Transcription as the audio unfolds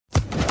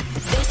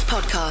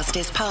podcast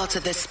is part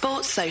of the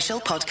Sports Social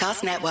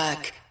Podcast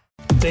Network.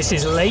 This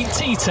is Late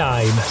Tea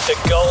Time, the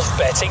golf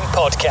betting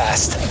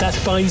podcast that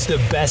finds the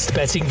best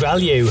betting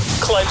value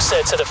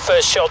closer to the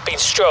first shot being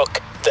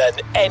struck than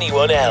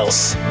anyone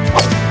else.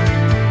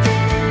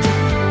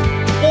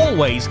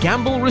 Always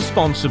gamble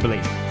responsibly.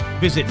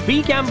 Visit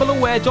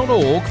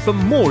begambleaware.org for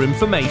more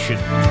information.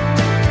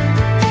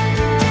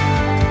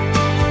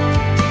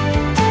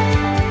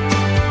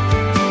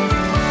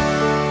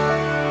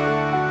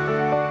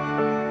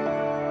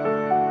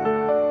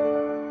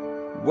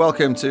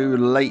 Welcome to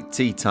Late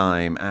Tea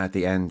Time at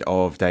the end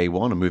of day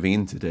one and moving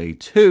into day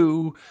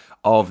two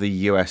of the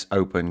US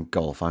Open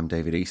Golf. I'm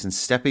David Easton,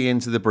 stepping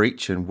into the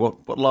breach, and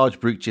what large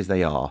breaches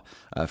they are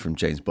from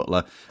James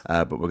Butler.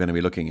 But we're going to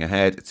be looking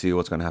ahead to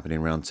what's going to happen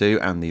in round two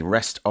and the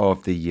rest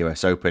of the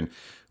US Open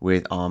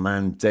with our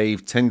man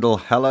Dave Tyndall.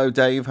 Hello,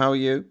 Dave. How are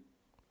you?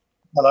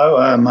 Hello.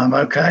 I'm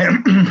okay.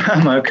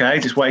 I'm okay.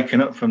 Just waking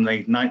up from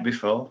the night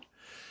before.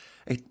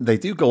 They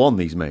do go on,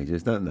 these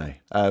majors, don't they?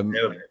 Yeah.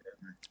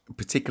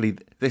 Particularly,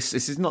 this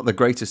is not the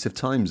greatest of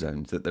time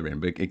zones that they're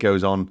in, but it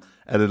goes on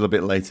a little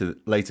bit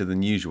later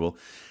than usual.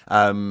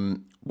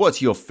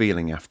 What's your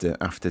feeling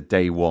after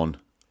day one?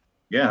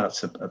 Yeah,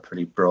 that's a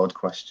pretty broad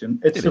question.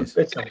 It's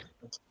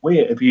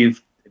weird if you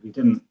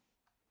didn't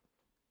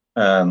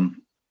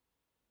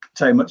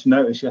take much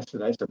notice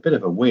yesterday. It's a bit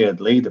of a weird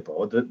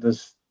leaderboard.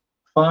 There's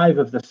five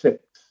of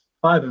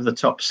the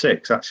top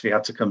six actually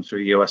had to come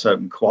through US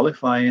Open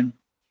qualifying.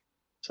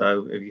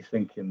 So if you're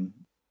thinking,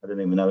 I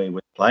didn't even know he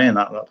was playing,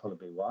 that'd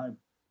probably be why.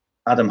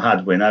 Adam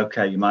Hadwin,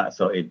 okay, you might have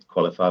thought he'd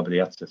qualify, but he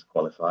had to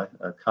qualify.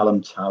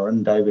 Callum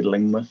Tarrant, David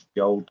Lingworth,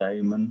 Joel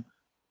Damon,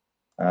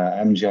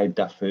 MJ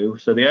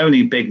Dafu. So the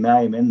only big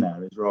name in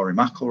there is Rory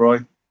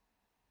McIlroy.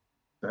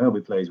 So he'll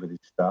be pleased with his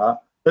start.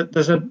 But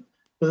there's a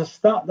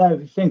start there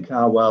if you think,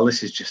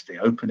 this is just the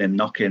opening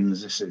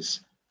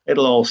knock-ins.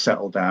 It'll all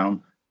settle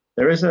down.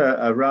 There is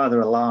a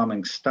rather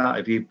alarming start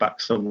if you back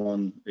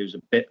someone who's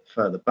a bit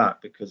further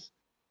back, because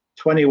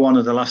 21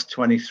 of the last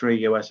 23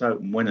 US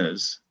Open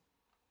winners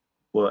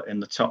were in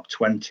the top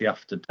 20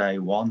 after day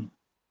one.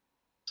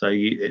 So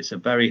it's a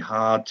very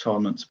hard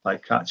tournament to play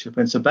catch-up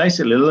in. So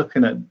basically,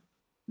 looking at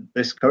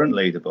this current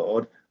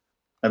leaderboard,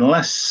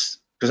 because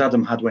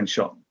Adam Hadwin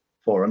shot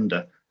 4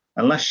 under,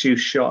 unless you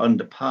shot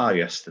under par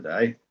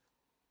yesterday,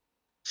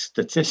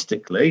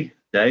 statistically,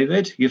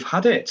 David, you've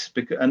had it.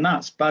 And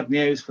that's bad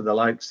news for the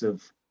likes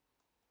of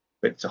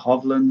Victor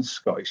Hovland,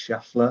 Scotty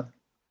Scheffler,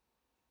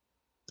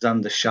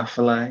 Xander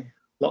Schauffele,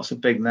 lots of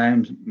big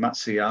names,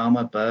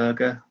 Matsuyama,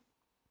 Berger,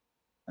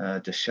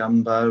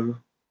 DeChambeau,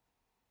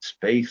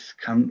 Spieth,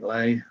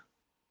 Cantlay,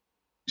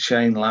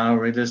 Shane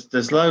Lowry.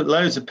 There's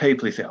loads of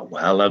people who think,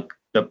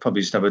 they'll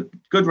probably just have a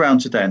good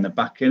round today and they're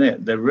back in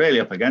it. They're really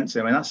up against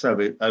it. I mean, that's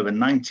over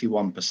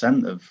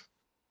 91%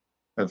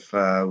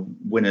 of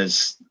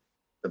winners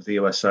of the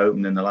US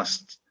Open in the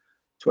last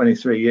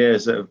 23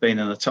 years that have been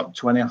in the top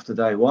 20 after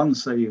day one.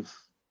 So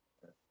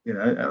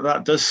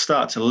that does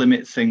start to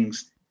limit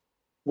things,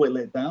 whittle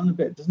it down a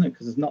bit, doesn't it?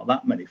 Because there's not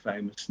that many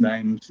famous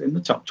names in the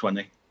top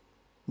 20.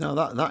 No,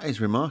 that is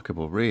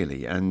remarkable,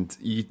 really. And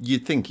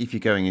you'd think if you're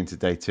going into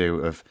day two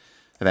of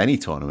any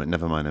tournament,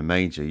 never mind a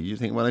major, you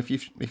think, well, if you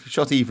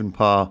shot even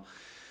par,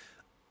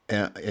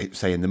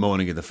 say in the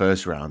morning of the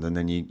first round, and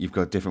then you've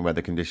got different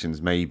weather conditions,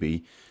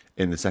 maybe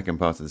in the second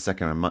part of the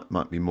second round,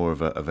 might be more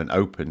of an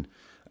open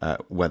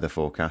weather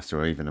forecast,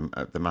 or even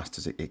the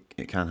Masters,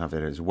 it can have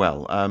it as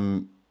well.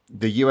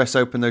 The US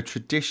Open, though,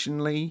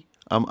 traditionally,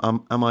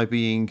 am I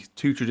being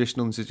too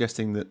traditional in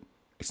suggesting that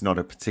it's not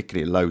a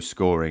particularly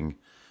low-scoring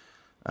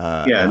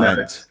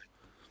event?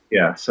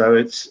 So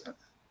it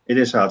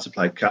is hard to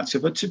play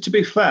catch-up. But to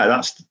be fair,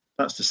 that's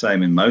the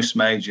same in most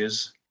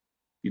majors.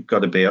 You've got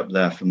to be up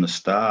there from the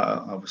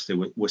start.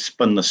 Obviously, we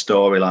spun the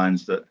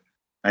storylines that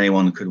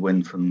anyone could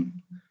win from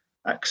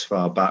X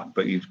far back,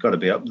 but you've got to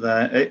be up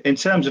there. In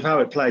terms of how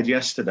it played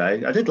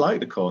yesterday, I did like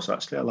the course,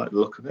 actually. I like the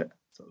look of it. I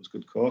thought it was a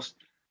good course.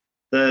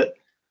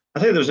 I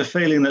think there was a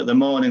feeling that the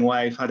morning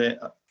wave had it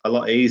a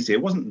lot easier.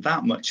 It wasn't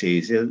that much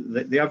easier.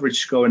 The average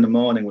score in the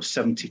morning was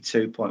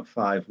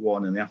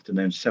 72.51, in the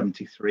afternoon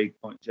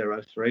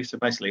 73.03. So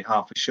basically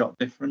half a shot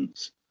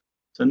difference.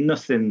 So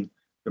nothing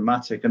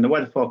dramatic. And the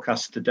weather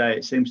forecast today,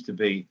 it seems to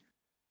be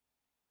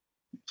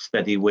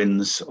steady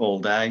winds all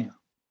day.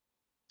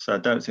 So I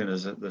don't think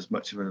there's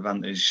much of an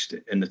advantage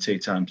in the tee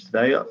times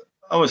today.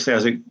 Obviously,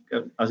 as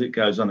it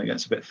goes on, it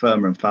gets a bit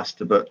firmer and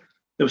faster. But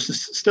there was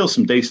still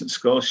some decent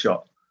score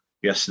shot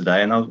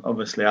yesterday, and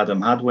obviously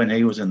Adam Hadwin,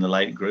 he was in the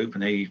late group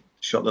and he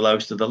shot the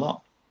lowest of the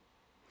lot.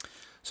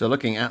 So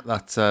looking at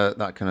that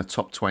kind of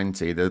top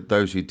 20,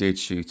 those who did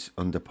shoot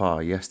under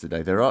par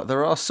yesterday, there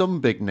are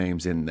some big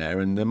names in there,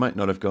 and they might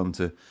not have gone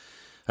to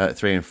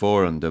 3 and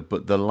 4 under,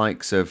 but the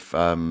likes of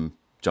John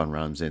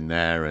Rahm's in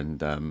there, and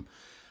Arman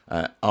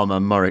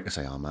Morikawa. I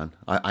say Arman.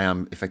 I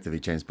am effectively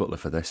James Butler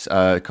for this.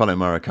 Colin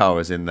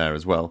Morikawa's in there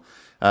as well,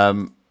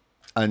 and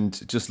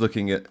just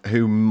looking at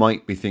who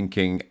might be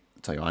thinking,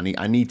 tell you,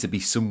 I need to be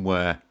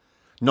somewhere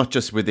not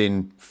just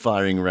within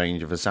firing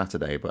range of a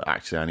Saturday, but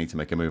actually I need to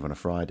make a move on a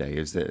Friday.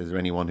 Is there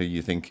anyone who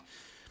you think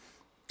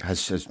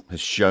has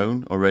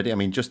shown already? I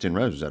mean, Justin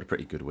Rose has had a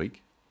pretty good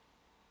week.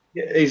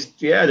 Yeah,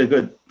 he had a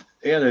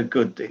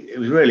good. It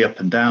was really up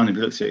and down. If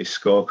you looked at his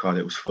scorecard,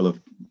 it was full of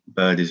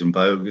birdies and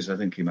bogeys. I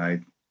think he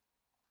made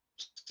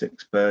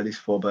 6 birdies,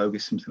 4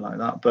 bogeys, something like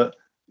that. But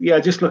yeah,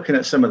 just looking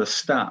at some of the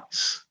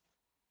stats,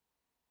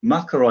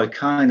 McIlroy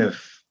kind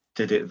of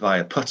did it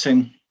via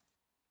putting.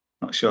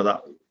 Not sure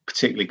that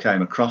particularly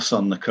came across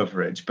on the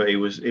coverage, but he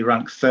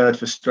ranked 3rd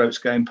for strokes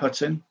gained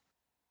putting.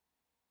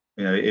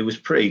 You know, it was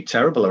pretty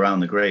terrible around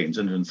the greens,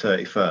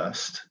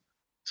 131st.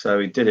 So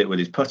he did it with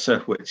his putter,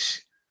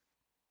 which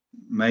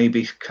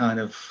maybe kind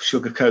of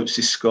sugarcoats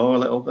his score a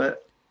little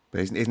bit.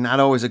 But isn't that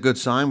always a good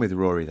sign with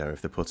Rory, though,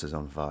 if the putter's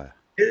on fire?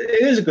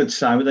 It is a good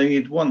sign, but then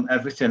you'd want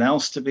everything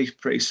else to be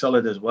pretty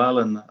solid as well.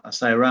 And I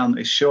say around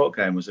his short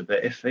game was a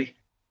bit iffy.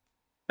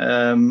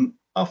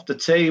 Off the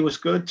tee was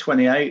good,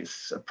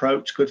 28th,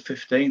 approach good,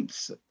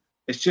 15th.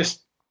 It's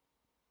just,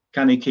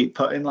 can he keep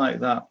putting like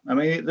that? I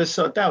mean, there's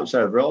sort of doubts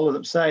over all of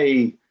them.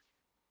 Say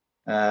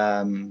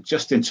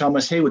Justin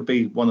Thomas, he would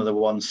be one of the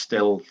ones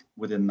still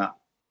within that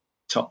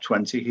top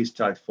 20. He's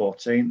tied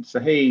 14th. So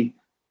he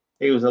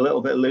was a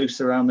little bit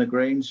loose around the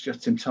greens,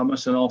 Justin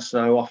Thomas, and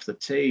also off the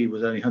tee he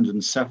was only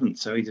 107th,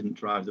 so he didn't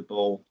drive the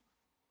ball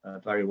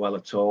very well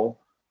at all.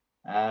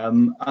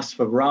 As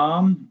for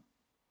Rahm,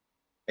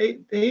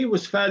 he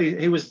was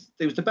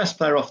the best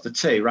player off the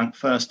tee, ranked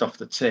 1st off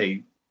the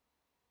tee.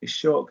 His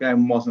short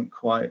game wasn't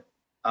quite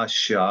as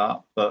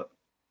sharp, but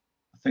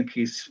I think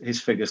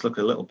his figures look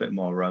a little bit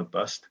more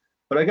robust.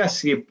 But I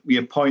guess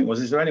your point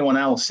was, is there anyone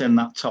else in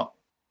that top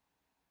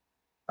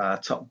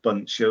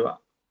bunch who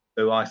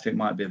I think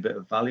might be a bit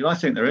of value? I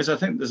think there is. I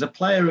think there's a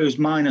player who's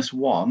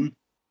 -1,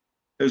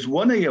 who's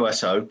won a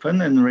US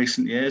Open in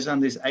recent years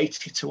and is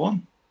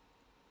 80-1.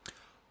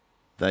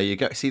 There you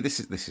go. See, this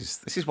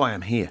is why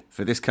I'm here,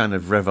 for this kind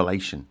of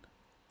revelation.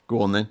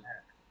 Go on then.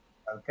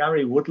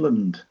 Gary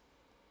Woodland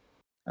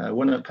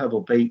won at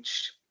Pebble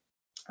Beach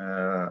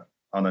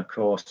on a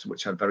course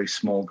which had very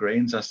small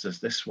greens, as does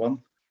this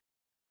one.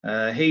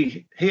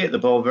 He hit the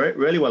ball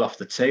really well off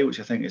the tee, which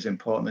I think is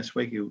important this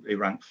week. He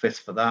ranked 5th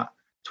for that.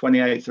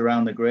 28th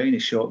around the green.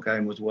 His short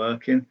game was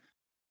working.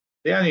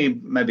 The only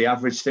maybe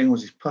average thing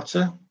was his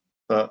putter,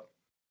 but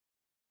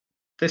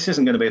this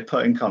isn't going to be a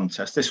putting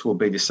contest. This will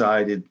be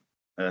decided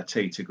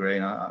tee to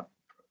green. I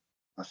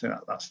think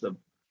that's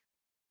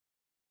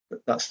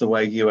the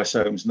way US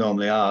Opens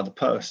normally are. The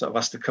putter sort of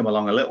has to come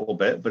along a little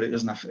bit, but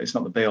it's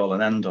not the be all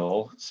and end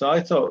all. So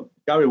I thought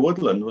Gary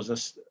Woodland was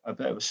a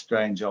bit of a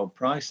strange old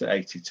price at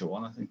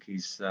 80-1. I think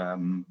he's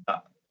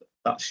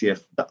that's your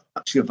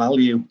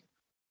value.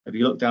 If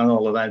you look down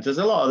all of that, there's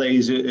a lot of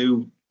these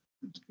who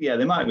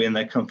they might be in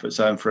their comfort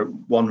zone for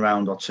 1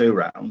 round or 2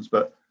 rounds,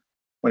 but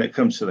when it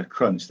comes to the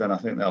crunch, then I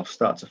think they'll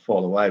start to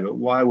fall away. But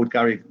why would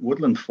Gary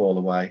Woodland fall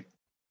away,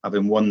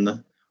 having won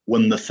the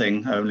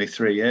thing only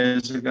 3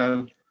 years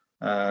ago?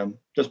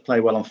 Does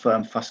play well on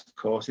firm, fast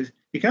courses.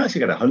 You can actually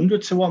get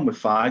 100-1 with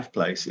 5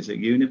 places at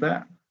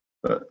Unibet,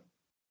 but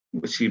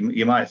which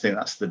you might think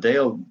that's the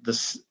deal.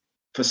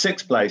 For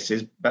 6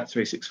 places,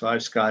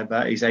 Bet365, Sky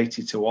Bet, he's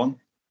 80-1.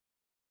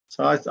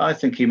 So I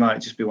think he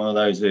might just be one of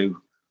those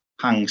who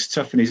hangs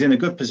tough, and he's in a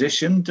good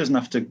position. Doesn't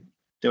have to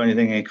do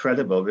anything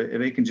incredible, but if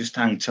he can just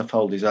hang tough,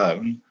 hold his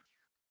own,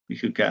 you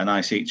could get a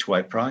nice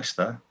each-way price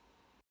there.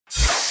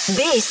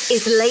 This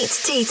is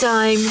Late Tea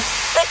Time,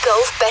 the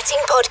golf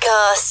betting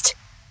podcast.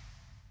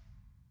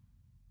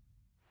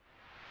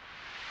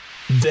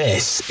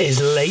 This is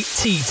Late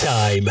Tea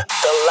Time,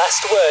 the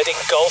last word in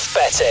golf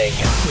betting,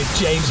 with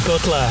James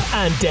Butler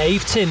and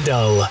Dave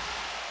Tyndall.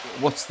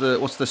 What's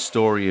the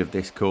story of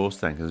this course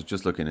then? Because I was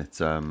just looking at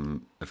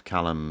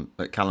Callum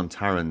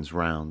Tarran's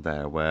round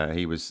there, where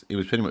he was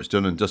pretty much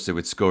done and dusted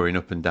with scoring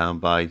up and down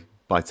by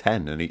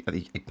 10, and he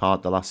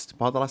parred the last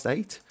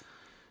 8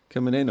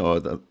 coming in,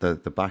 or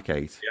the back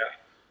 8.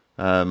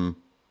 Yeah.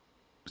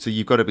 So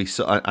you've got to be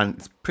and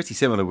it's pretty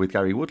similar with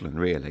Gary Woodland,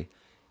 really.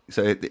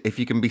 So if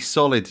you can be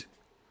solid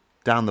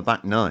down the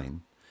back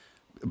 9.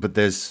 But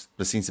there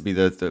seems to be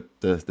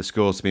the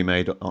scores to be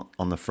made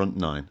on the front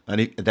 9,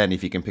 and then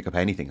if you can pick up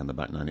anything on the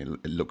back 9,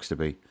 it looks to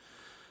be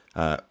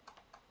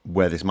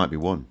where this might be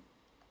won.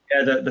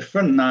 Yeah, the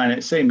front 9.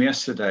 It seemed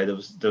yesterday there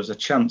was a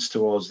chance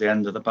towards the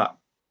end of the back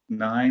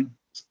 9,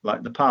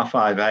 like the par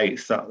 5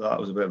 8th. That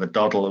was a bit of a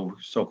doddle. We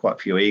saw quite a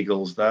few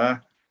eagles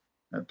there.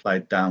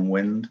 Played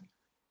downwind.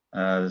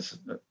 There's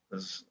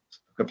a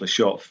couple of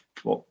short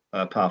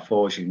par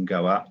 4s you can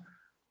go at,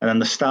 and then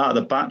the start of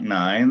the back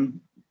 9.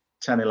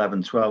 10,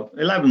 11, 12.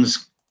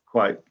 11's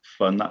quite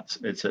fun.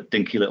 It's a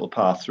dinky little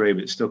par 3,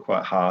 but it's still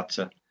quite hard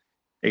to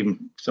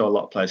even. So a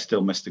lot of players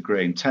still miss the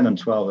green. 10 and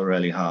 12 are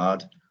really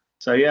hard.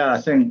 So yeah, I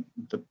think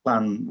the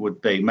plan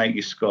would be make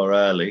your score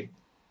early,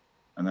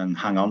 and then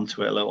hang on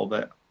to it a little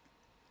bit.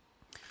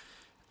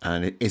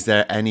 And is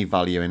there any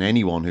value in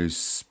anyone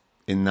who's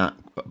in that,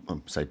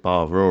 say,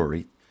 bar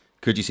Rory?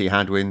 Could you see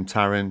Hadwin,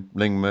 Tarran,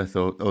 Lingmuth,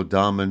 or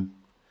Darman,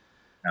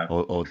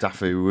 No. or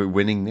Daffy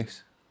winning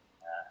this?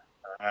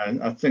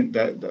 And I think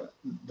that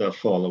they'll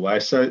fall away.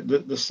 So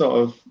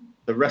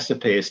the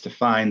recipe is to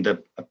find a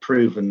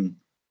proven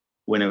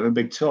winner of a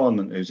big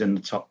tournament who's in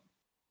the top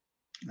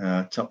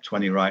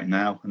 20 right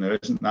now, and there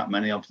isn't that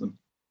many of them.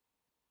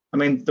 I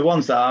mean, the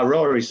ones that are,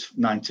 Rory's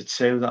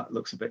 9-2. That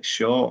looks a bit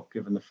short,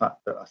 given the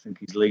fact that I think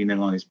he's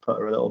leaning on his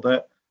putter a little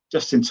bit.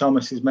 Justin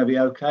Thomas is maybe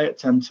okay at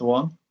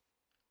 10-1,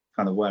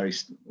 kind of where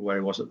he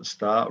was at the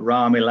start.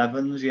 Rahm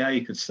 11s, yeah,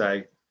 you could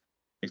say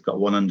he's got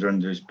one under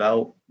his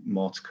belt,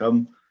 more to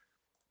come.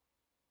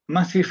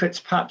 Matthew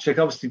Fitzpatrick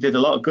obviously did a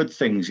lot of good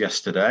things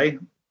yesterday,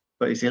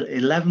 but he's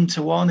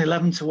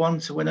 11-1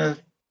 to win a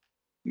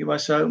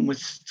US Open with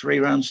 3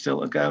 rounds still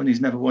to go, and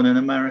he's never won in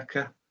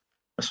America,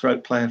 a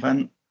stroke play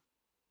event.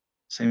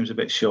 Seems a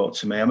bit short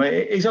to me. I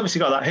mean, he's obviously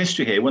got that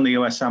history here, won the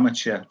US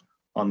Amateur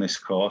on this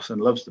course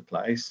and loves the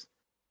place,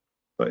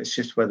 but it's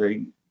just whether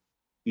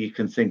you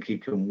can think he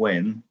can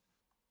win.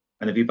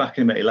 And if you back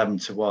him at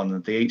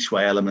 11-1, the each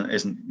way element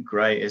isn't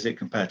great, is it,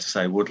 compared to,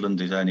 say, Woodland,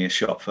 who's only a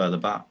shot further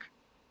back?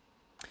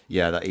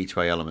 Yeah, that each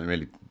way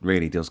element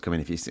really does come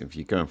in. If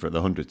you're going for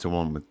the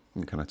 100-1 with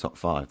kind of top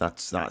 5,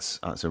 that's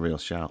a real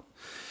shout.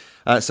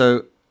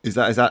 So is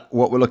that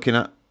what we're looking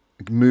at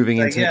moving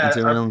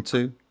into round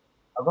 2?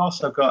 I've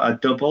also got a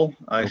double,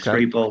 a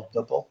 3-ball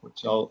double,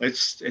 which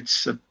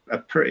it's a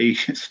pretty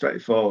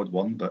straightforward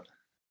one, but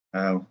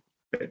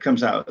it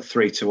comes out at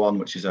 3-1,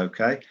 which is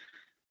okay.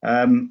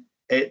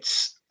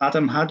 It's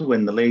Adam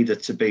Hadwin, the leader,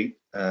 to beat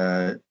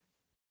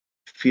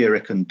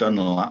Furyk and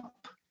Dunlap.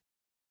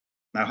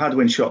 Now,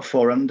 Hadwin shot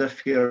 4 under.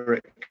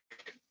 Furyk,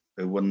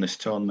 who won this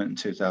tournament in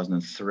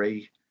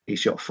 2003, he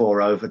shot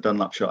 4 over.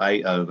 Dunlap shot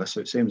 8 over. So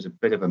it seems a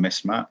bit of a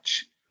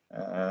mismatch.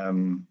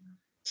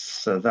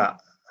 So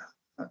that,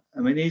 I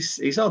mean,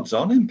 he's odds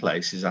on in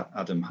places.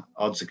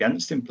 Odds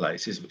against in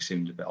places, which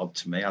seemed a bit odd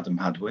to me. Adam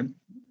Hadwin.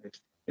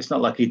 It's not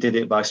like he did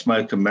it by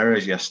smoke and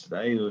mirrors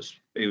yesterday.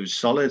 He was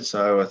solid.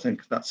 So I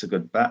think that's a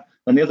good bet.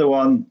 And the other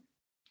one,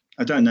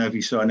 I don't know if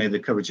you saw any of the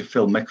coverage of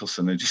Phil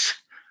Mickelson, who just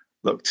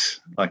looked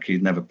like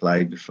he'd never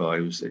played before.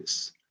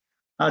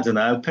 I don't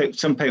know.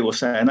 Some people were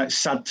saying it's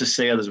sad to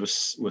see.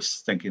 Others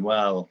was thinking,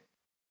 well,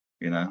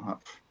 it's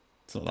not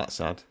that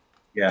sad.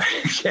 Yeah,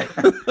 yeah.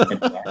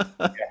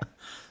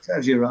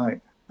 Serves you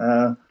right.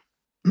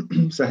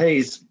 So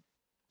he's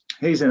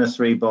in a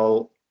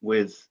 3-ball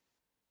with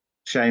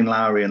Shane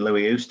Lowry and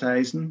Louis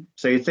Oosthuizen.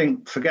 So you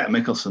think, forget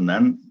Mickelson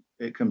then.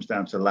 It comes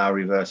down to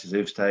Lowry versus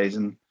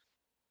Oosthuizen.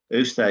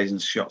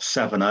 Oosthuizen's shot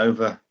 7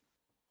 over.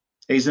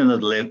 He's another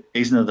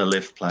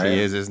live player. He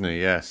is, isn't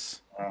he?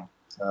 Yes.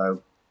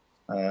 So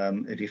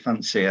if you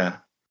fancy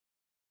a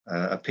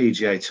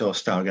PGA Tour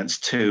star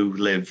against 2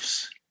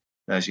 lives,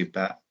 there's your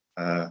bet.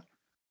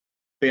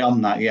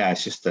 Beyond that, yeah,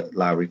 it's just that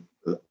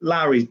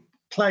Lowry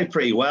played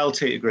pretty well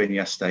tee to green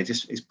yesterday.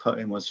 Just his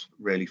putting was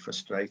really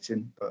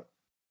frustrating, but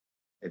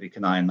if you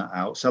can iron that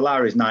out. So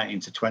Lowry's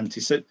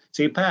 19-20. So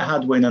you pair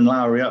Hadwin and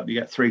Lowry up, you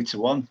get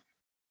 3-1,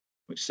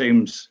 which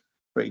seems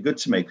pretty good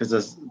to me, because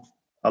there's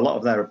a lot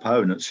of their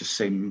opponents just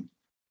seem,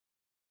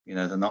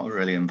 they're not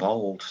really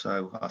involved.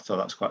 So I thought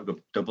that's quite a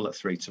good double at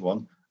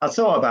 3-1. I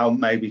thought about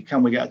maybe,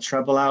 can we get a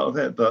treble out of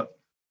it? But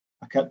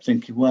I kept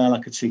thinking, well, I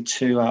could see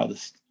 2 out of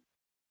this.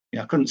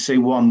 I couldn't see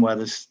one where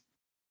there's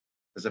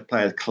a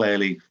player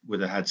clearly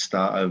with a head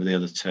start over the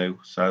other 2.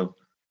 So,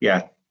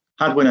 yeah,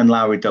 Hadwin and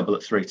Lowry double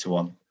at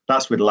 3-1.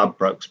 That's with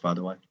Ladbrokes, by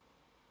the way.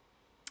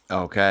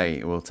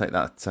 Okay, we'll take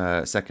that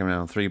second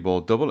round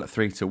 3-ball double at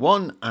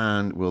 3-1,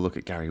 and we'll look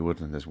at Gary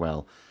Woodland as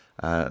well.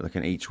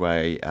 Looking each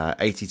way,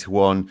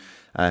 80-1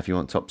 if you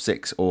want top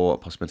 6, or a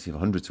possibility of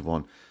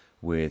 100-1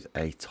 with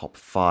a top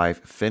 5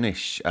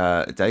 finish.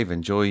 Dave,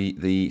 enjoy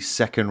the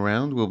second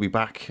round. We'll be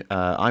back.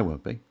 I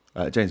won't be.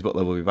 James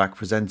Butler will be back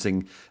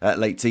presenting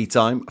Late Tea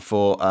Time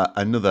for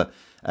another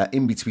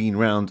in-between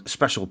round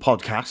special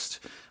podcast.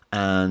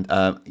 And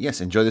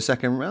yes, enjoy the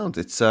second round.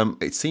 It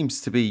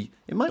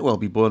might well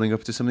be boiling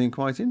up to something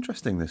quite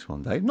interesting this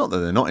one, Dave. Not that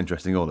they're not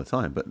interesting all the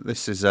time, but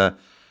this is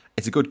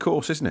it's a good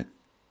course, isn't it?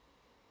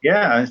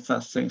 Yeah, I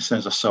think as soon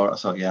as I saw it, I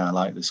thought, yeah, I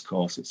like this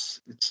course.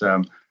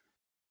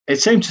 It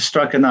seemed to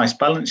strike a nice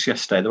balance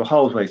yesterday. There were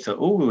holes where you thought,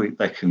 oh,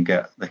 they can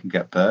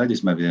get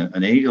birdies, maybe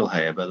an eagle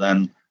here, but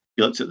then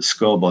you looked at the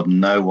scoreboard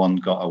and no one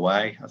got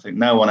away. I think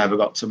no one ever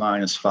got to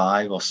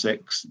 -5 or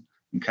 6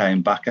 and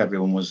came back.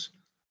 Everyone was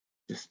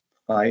just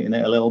fighting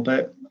it a little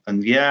bit.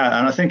 And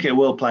I think it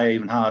will play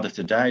even harder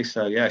today.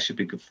 So yeah, it should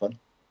be good fun.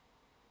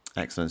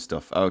 Excellent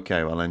stuff.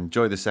 Okay, well,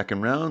 enjoy the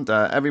second round.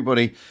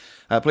 Everybody,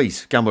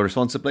 please gamble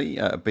responsibly.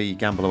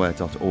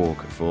 BeGambleAware.org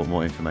for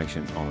more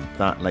information on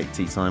that. Late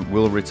Tea Time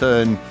will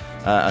return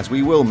as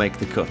we will make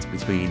the cut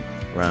between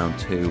round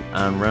 2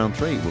 and round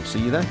 3. We'll see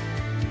you then.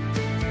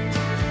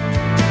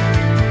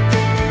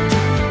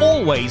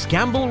 Always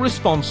gamble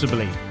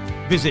responsibly.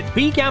 Visit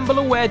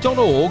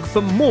BeGambleAware.org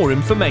for more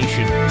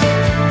information.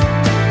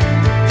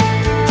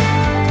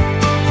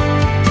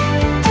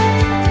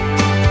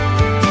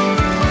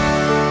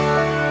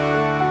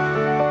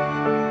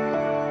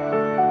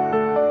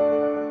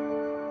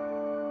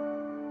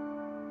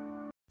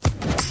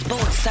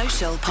 Sports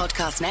Social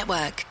Podcast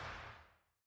Network.